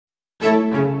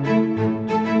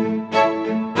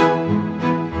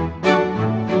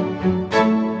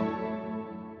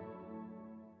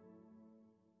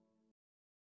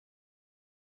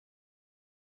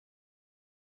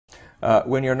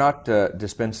When you're not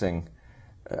dispensing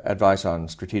advice on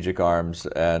strategic arms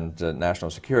and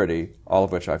national security, all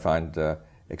of which I find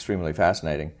extremely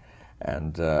fascinating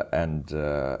and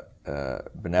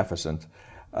beneficent,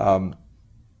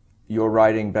 you're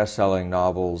writing best-selling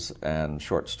novels and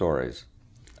short stories.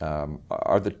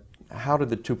 How do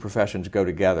the two professions go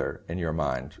together in your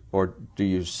mind, or do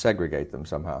you segregate them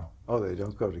somehow? Oh, they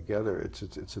don't go together.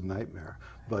 It's a nightmare.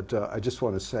 But I just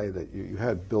want to say that you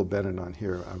had Bill Bennett on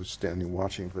here. I was standing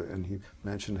watching, and he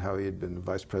mentioned how he had been the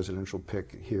vice presidential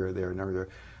pick here, there, and everywhere.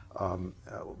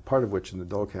 Part of which in the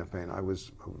Dole campaign, I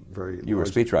was very... You were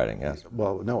speechwriting, yes.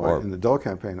 Well, no, in the Dole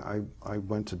campaign, I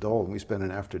went to Dole, and we spent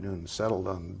an afternoon settled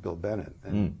on Bill Bennett,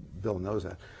 and Bill knows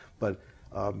that. But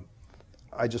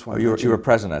I just want to mention... You were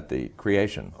present at the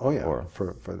creation? Oh, yeah. Or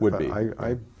for would be.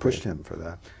 I pushed him for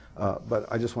that. But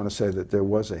I just want to say that there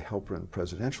was a Helprin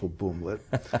presidential boomlet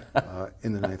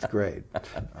in the 9th grade.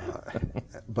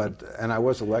 And I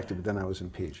was elected, but then I was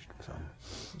impeached.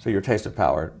 So your taste of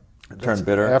power turned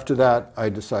bitter? After that, I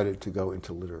decided to go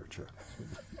into literature.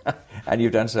 And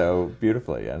you've done so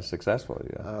beautifully and successfully.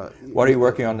 Yeah. What are you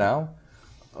working on now?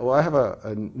 Well, I have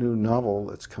a new novel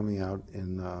that's coming out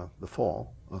in the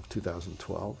fall of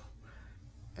 2012.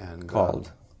 And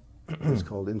called? It's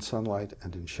called In Sunlight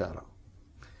and in Shadow.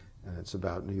 And it's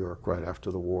about New York right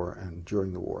after the war and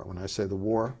during the war. When I say the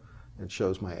war, it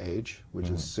shows my age, which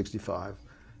is 65.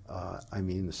 I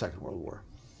mean the Second World War.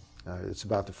 It's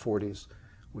about the 40s,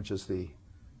 which is the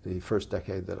first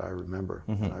decade that I remember.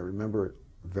 And I remember it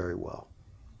very well.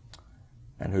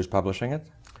 And who's publishing it?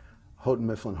 Houghton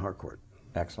Mifflin Harcourt.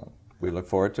 Excellent. We look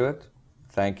forward to it.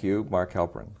 Thank you, Mark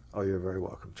Helprin. Oh, you're very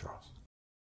welcome, Charles.